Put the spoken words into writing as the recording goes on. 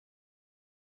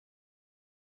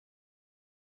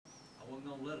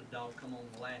gonna let a dog come on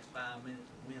the last 5 minutes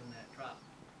and win that trial.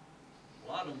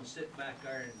 A lot of them will sit back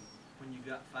there, and when you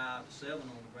got 5 to 7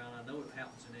 on the ground, I know it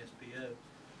happens in SPO,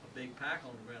 a big pack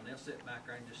on the ground, they'll sit back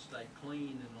there and just stay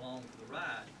clean and along for the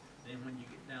ride. Then when you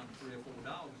get down to 3 or 4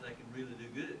 dogs, they can really do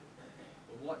good.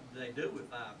 But what did they do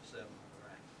with 5 to 7 on the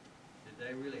ground? Did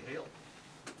they really help?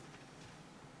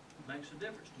 It makes a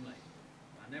difference to me.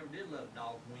 I never did let a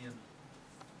dog win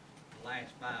the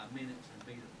last 5 minutes and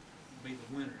be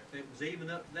the winner. If it was even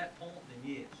up to that point, then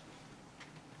yes,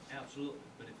 absolutely.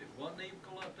 But if it wasn't even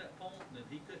up to that point, then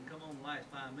he couldn't come on the last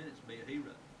 5 minutes and be a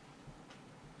hero.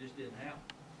 Just didn't happen.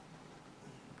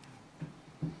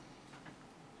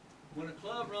 When a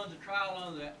club runs a trial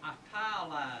under the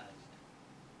italicized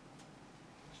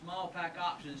small pack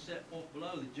option set forth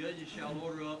below, the judges shall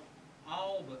order up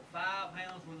all but 5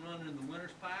 hounds when running in the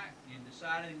winner's pack. In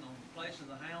deciding on the place of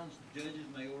the hounds, the judges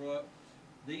may order up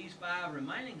these 5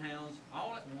 remaining hounds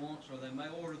all at once, or they may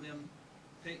order them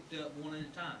picked up one at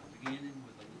a time, beginning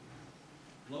with the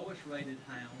lowest rated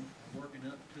hound and working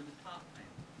up to the top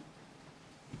hound.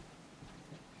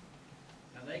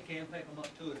 Now they can pick them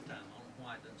up 2 at a time. I don't know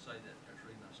why it doesn't say that. That's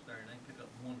the reason I started. They can pick up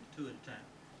 1 to 2 at a time.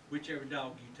 Whichever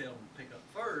dog you tell them to pick up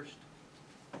first,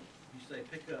 you say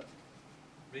pick up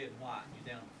red and white, and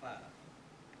you're down to 5.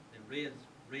 Then red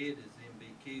is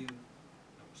MBQ.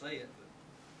 Don't say it, but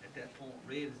at that point,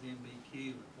 red is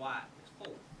MBQ and white is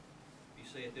 4. If you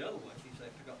say it the other way, if you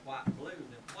say pick up white and blue,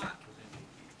 then white was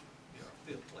MBQ. You're a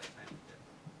 5th place hound at that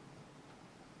point.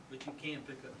 But you can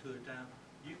pick up 2 at a time.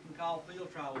 You can call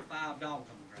field trial with 5 dogs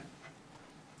on the ground.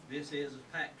 This is a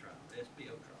pack trial,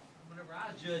 SPO trial. Whenever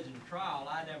I was judging the trial,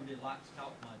 I never did like to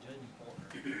talk to my judging partner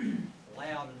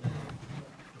loud enough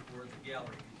to where the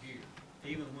gallery could hear.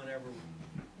 Even whenever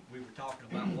we were talking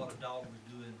about what a dog was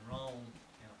doing wrong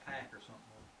in a pack or something.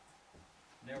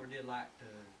 Never did like to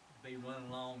be running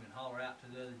along and holler out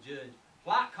to the other judge,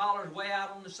 white collar's way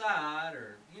out on the side,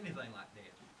 or anything like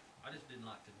that. I just didn't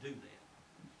like to do that.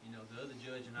 You know, the other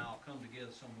judge and I'll come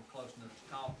together somewhere close enough to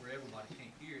talk where everybody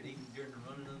can't hear it, even during the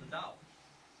running of the dog.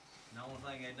 And the only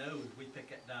thing they know is we pick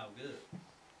that dog up.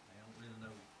 They don't really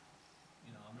know.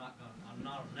 You know, I'm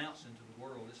not announcing to the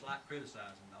world. It's like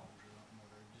criticizing dogs or something,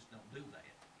 where they just don't do that.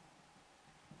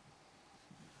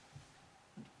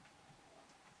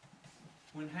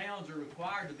 When hounds are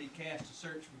required to be cast to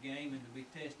search for game and to be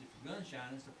tested for gun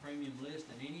shyness, the premium list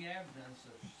and any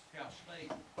advertisement shall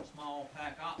state small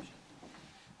pack option.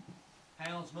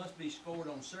 Hounds must be scored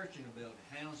on searching ability.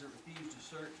 Hounds that refuse to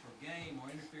search for game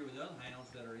or interfere with other hounds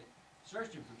that are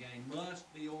searching for game must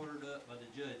be ordered up by the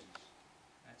judges.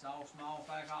 That's all small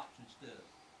pack option stuff.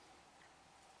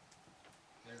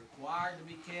 They're required to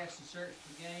be cast to search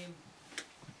for game.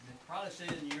 And it probably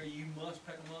says in here you must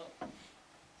pick them up.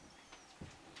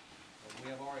 We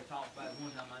have already talked about it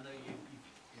one time. I know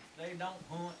if they don't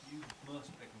hunt, you must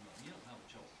pick them up. You don't have a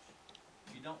choice.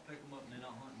 If you don't pick them up and they're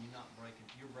not hunting,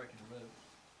 you're breaking the rules.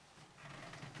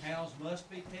 Hounds must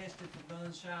be tested for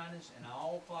gun shyness, and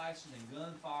all classes in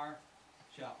gunfire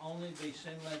shall only be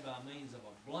simulated by means of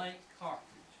a blank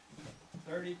cartridge,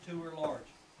 32 or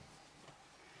larger.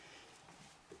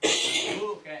 The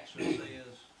book actually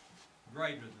says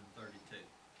greater than 32.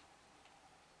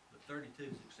 But 32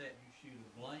 is except you shoot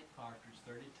a blank cartridge,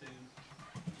 32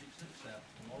 is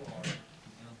acceptable or larger,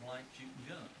 and a blank shooting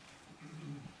gun.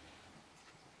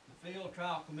 The field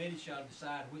trial committee shall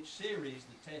decide which series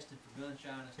the testing for gun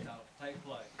shyness shall take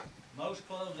place. Most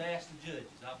clubs ask the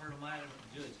judges. I've heard them ask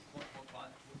the judges,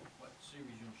 what series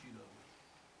you gonna shoot over?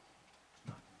 It's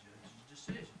not the judge's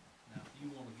decision. Now, if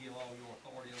you want to give all your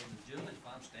authority over to the judge, if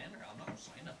I'm standing there, I'm not gonna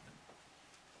say nothing.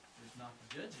 It's not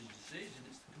the judge's decision,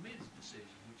 it's the committee's decision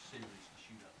which series to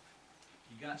shoot over.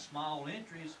 If you got small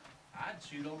entries, I'd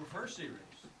shoot over first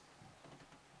series.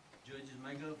 Judges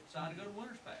may decide to go to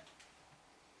winner's pack.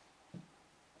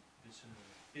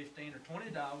 If it's 15 or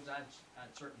 20 dogs, I'd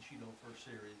certainly shoot over first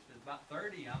series. If it's about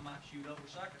 30, I might shoot over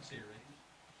second series.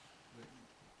 But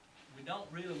we don't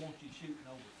really want you shooting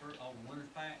over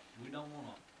winner's pack. We don't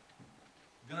want a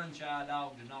gun-shy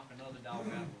dog to knock another dog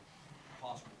out of a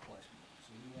possible placement.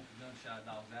 So we want the gun-shy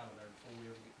dogs out of there before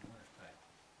we ever get to winner's pack.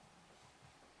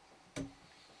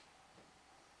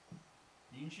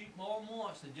 You can shoot more than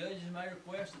once. The judges may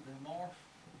request that the marshal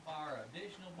fire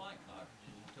additional blank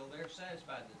cartridges until they're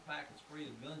satisfied that the pack is free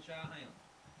of gun-shy hounds.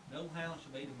 No hound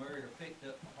shall be demurred or picked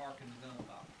up for harking the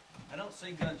gunfire. I don't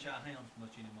see gun-shy hounds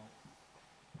much anymore.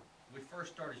 When we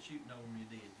first started shooting over them, you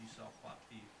did. You saw quite a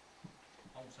few.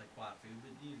 I won't say quite a few,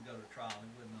 but you go to a trial,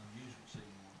 it wasn't unusual to see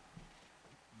one.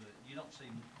 But you don't see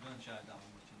gun-shy dogs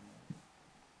much anymore.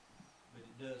 But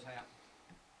it does happen.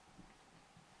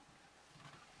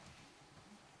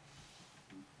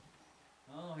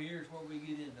 where we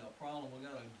get into a problem. We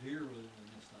got a deer rule in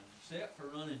this thing. Except for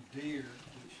running deer,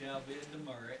 which shall be a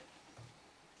demerit,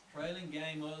 trailing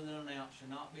game other than an ounce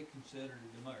shall not be considered a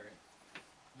demerit,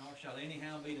 nor shall any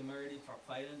hound be demerited for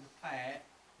failing to pack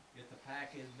if the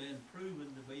pack has been proven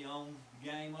to be on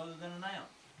game other than an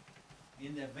ounce.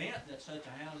 In the event that such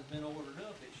a hound has been ordered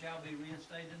up, it shall be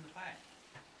reinstated in the pack.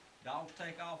 Dogs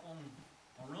take off on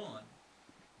a run,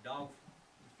 dog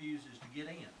refuses to get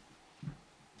in.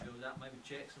 Goes out, maybe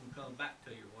checks them, comes back to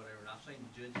you or whatever, and I've seen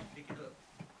the judges pick it up.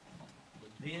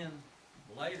 But then,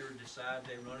 later decide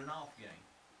they run an off game.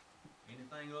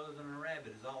 Anything other than a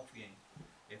rabbit is off game.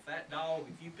 If that dog,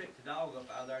 if you pick the dog up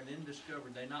out there and then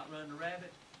discovered they not running the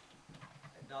rabbit,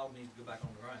 that dog needs to go back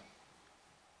on the ground.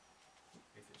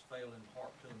 If it's failing to heart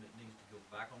to them, it needs to go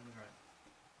back on the ground.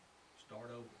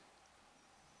 Start over.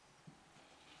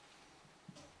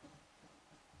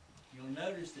 You'll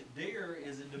notice that deer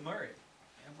is a demerit.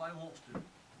 Everybody wants to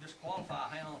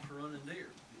disqualify hounds for running deer.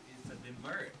 It's a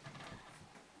demerit.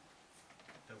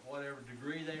 To whatever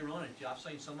degree they run it. I've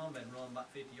seen some of them that run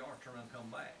about 50 yards, turn around and come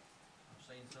back. I've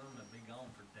seen some of them that be gone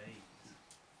for days.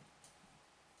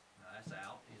 Now that's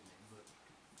out, isn't it? But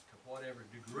to whatever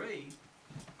degree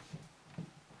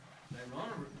they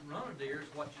run a deer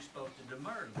is what you're supposed to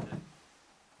demerit them to.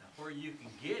 Now where you can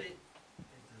get it,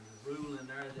 there's a rule in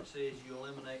there that says you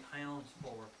eliminate hounds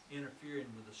for interfering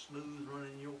with a smooth run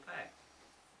in your pack.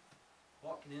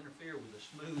 What can interfere with a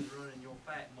smooth run in your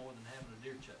pack more than having a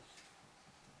deer chase?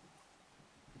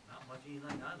 Not much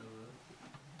anything I know of.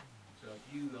 So if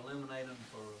you eliminate them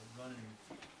for running,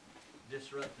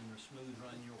 disrupting the smooth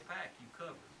run in your pack, you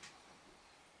cover it.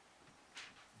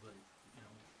 But, you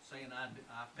know, saying I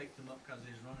picked them up because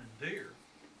he's running deer,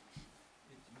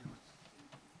 it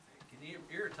can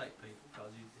irritate people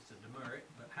because it's a demerit,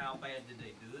 but how bad did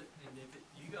they do it? And if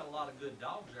you got a lot of good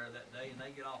dogs there that day and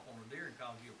they get off on a deer and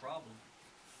cause you a problem,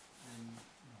 then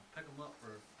pick them up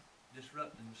for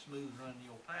disrupting the smooth run in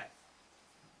your pack.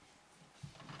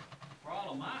 The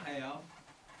problem I have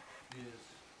is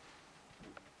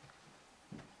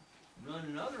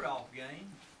running other off game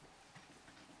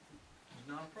is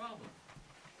not a problem.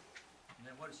 Isn't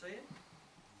that what it said?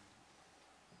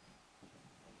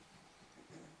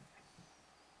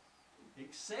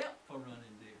 Except for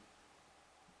running deer.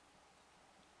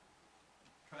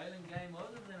 Trailing game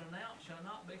other than an ounce shall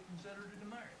not be considered a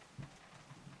demerit.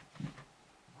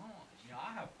 Oh, yeah,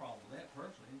 I have a problem with that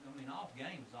personally. I mean, off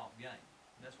game is off game.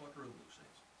 That's what the rule book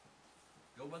says.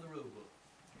 Go by the rule book.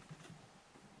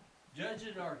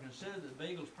 Judges are considered that the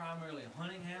Beagle is primarily a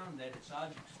hunting hound, that its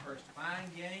object is first to find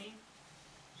game,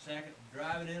 second, to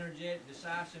drive it in an energetic,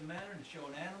 decisive manner, and to show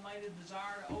an animated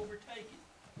desire to overtake it.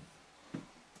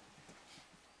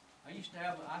 I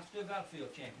still got a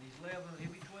field champion. He's 11,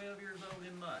 he'll be 12 years old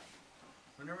in May.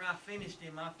 Whenever I finished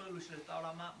him, I foolishly thought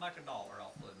I might make $1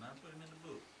 off of him. I put him in the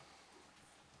book.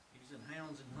 He's in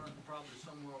hounds and hunting probably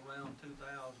somewhere around 2003,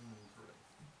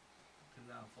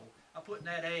 2004. I put in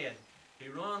that ad,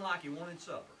 he run like he wanted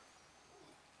supper.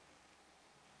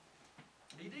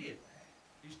 He did.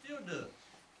 He still does.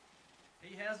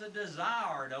 He has a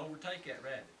desire to overtake that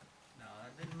rabbit. Now,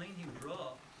 that didn't mean he was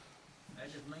rough. That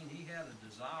just means he had a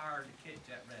desire to catch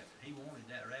that rabbit. He wanted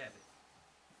that rabbit.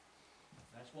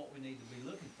 That's what we need to be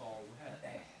looking for. We have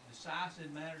a decisive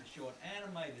manner to show an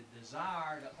animated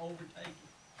desire to overtake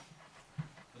it.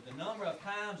 But the number of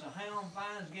times a hound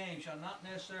finds game shall not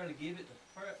necessarily give it the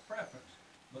preference,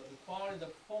 but the quality of the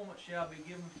performance shall be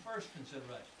given first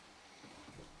consideration.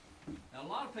 Now, a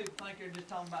lot of people think they're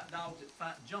just talking about dogs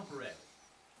that jump a rabbit.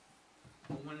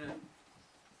 But when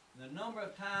the number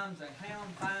of times a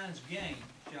hound finds game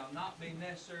shall not be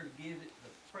necessary to give it the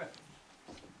preference.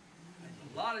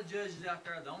 There's a lot of judges out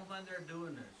there, the only thing they're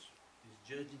doing is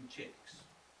judging checks.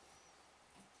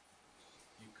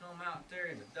 You come out there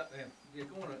and they're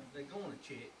going to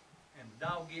check, and the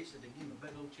dog gets it, they give him a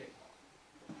big old check mark.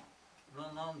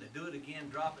 Run along, they do it again,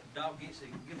 drop it, the dog gets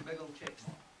it, give him a big old check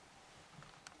mark.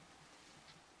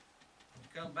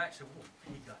 You come back and say, well,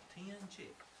 he got 10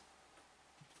 checks.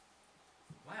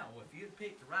 Wow, well, if you'd have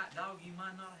picked the right dog, you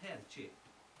might not have had a check.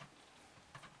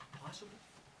 Possible.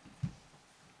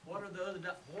 What are the other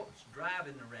dogs? What's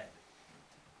driving the rabbit?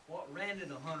 What ran it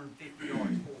 150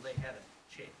 yards before they had a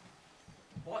check?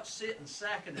 What's sitting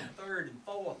second and third and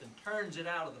fourth and turns it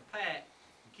out of the pack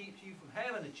and keeps you from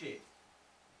having a check?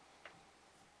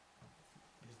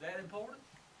 Is that important?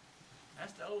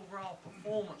 That's the overall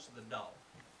performance of the dog.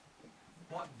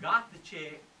 What got the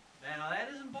check, now that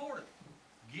is important.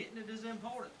 Getting it is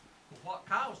important, but what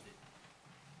caused it?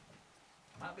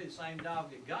 Might be the same dog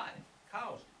that got it,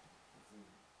 caused it.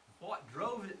 What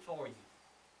drove it for you?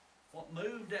 What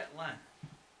moved that line?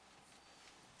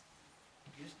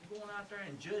 Just going out there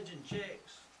and judging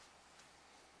checks,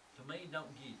 to me,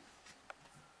 don't give.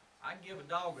 I give a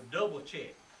dog a double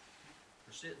check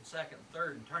for sitting second and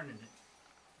third and turning it.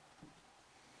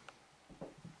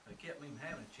 They kept me from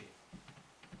having a check.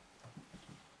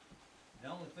 The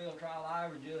only field trial I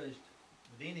ever judged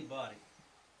with anybody,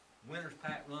 winner's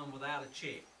pack run without a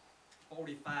check,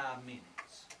 45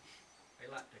 minutes. They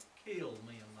like to kill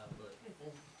me in my butt.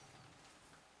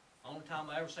 Only time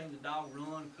I ever seen the dog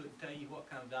run, couldn't tell you what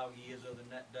kind of dog he is other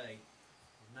than that day.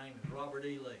 His name is Robert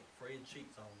E. Lee. Fred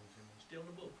Sheets on him. He's still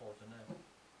in the book for it to know.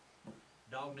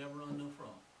 Dog never run no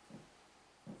front.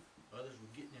 Others were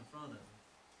getting in front of him.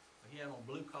 But he had on a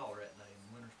blue collar that day in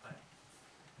the winner's pack.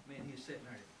 Man, he was sitting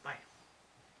there and bam,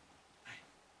 bam,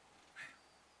 bam.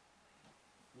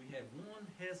 We had one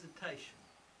hesitation.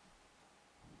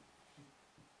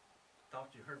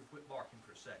 Thought you heard him quit barking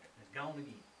for a second. It's gone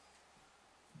again.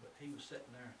 But he was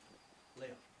sitting there,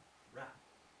 left, right,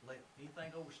 left. Anything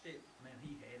overstepped, man,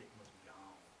 he had it and was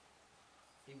gone.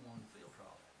 He won the field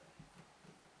trial that day.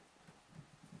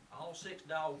 All 6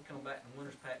 dogs come back in the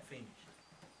winner's pack finished.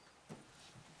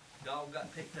 Dog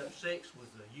got picked up 6 was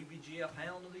the UBGF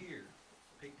Hound of the Year.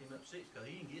 Picked him up 6 because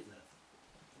he didn't get nothing.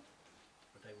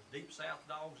 But there was Deep South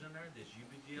dogs in there, there's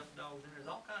UBGF dogs in there, there's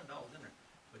all kind of dogs in there.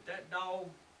 But that dog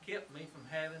kept me from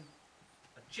having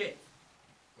a check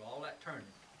for all that turning.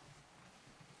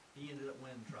 He ended up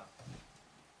winning the trial.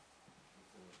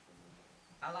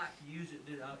 I like to use it.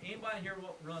 Anybody here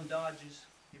run Dodges?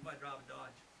 Anybody drive a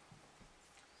Dodge?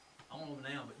 I don't know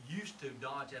now, but used to,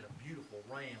 Dodge had a beautiful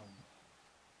Ram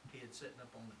head sitting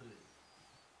up on the hood.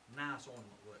 Nice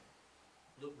ornament with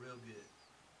it. Looked real good.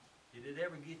 Did it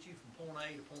ever get you from point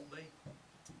A to point B?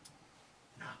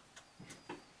 No.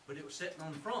 But it was sitting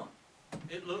on the front.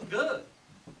 It looked good.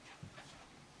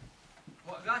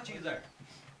 What got you there?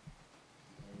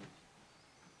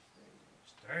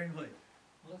 Steering wheel.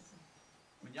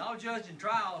 When y'all judging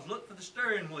trials, look for the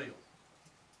steering wheel.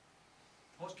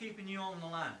 What's keeping you on the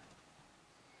line?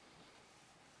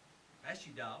 That's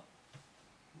your dog.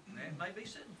 And it may be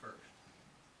sitting first.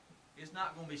 It's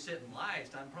not going to be sitting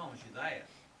last, I promise you that.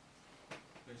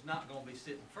 But it's not going to be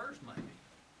sitting first, maybe.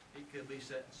 It could be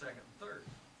sitting second and third.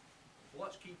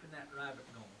 What's keeping that rabbit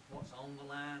going? What's on the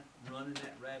line, running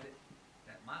that rabbit?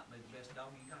 That might be the best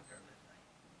dog you got there that day.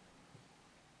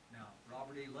 Now,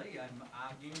 Robert E. Lee, I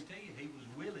guarantee you, he was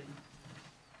willing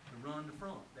to run the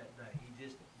front that day.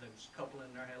 There was a couple in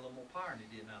there had a little more power than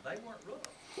he did. Now, they weren't rough.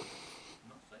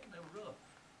 I'm not saying they were rough,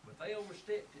 but they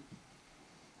overstepped it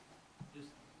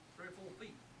just 3 or 4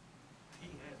 feet.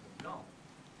 He had them gone.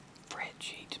 Fred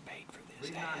Sheets paid for The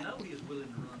this reason ad. I know he was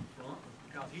willing to run the front was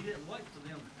because he didn't wait for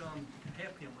them to come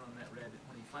help him run that rabbit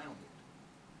when he found it.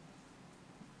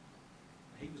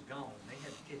 He was gone. They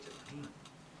had to catch up to him.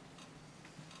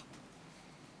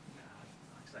 Now,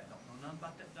 like I say, I don't know nothing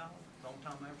about that dog. The only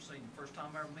time I ever seen, the first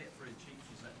time I ever met Fred Sheets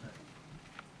was that day.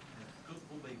 And the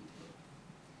Cookville Beagle Club.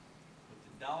 But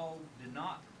the dog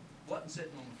wasn't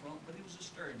sitting on the front, but it was a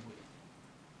steering wheel.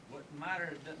 It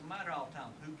doesn't matter all the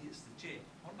time who gets the check.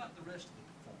 What about the rest of the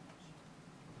performance?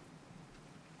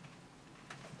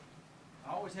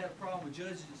 I always had a problem with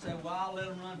judges that say, well, I'll let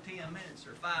them run 10 minutes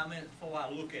or 5 minutes before I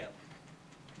look at them.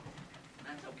 And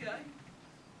that's okay.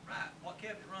 Right. What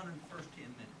kept it running the first 10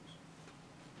 minutes?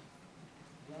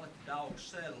 You want to let the dog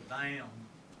settle down.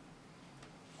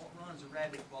 What runs a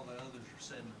rabbit while the others are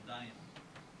settling down?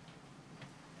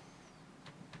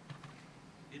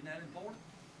 Isn't that important?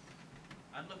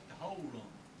 I'd look at the whole run.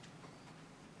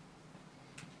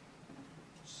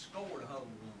 Score the whole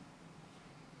run.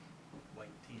 Wait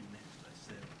 10 minutes, they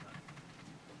settle down.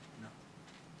 No.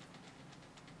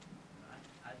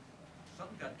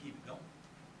 Something's got to keep it going.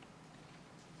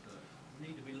 So we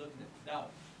need to be looking at the dog.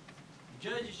 The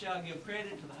judges shall give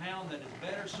credit to the hound that is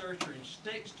better searcher and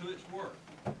sticks to its work.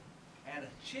 At a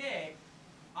check,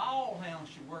 all hounds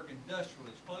should work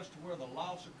industrially, as close to where the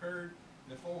loss occurred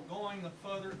before going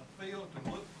further afield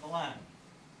to look for the line.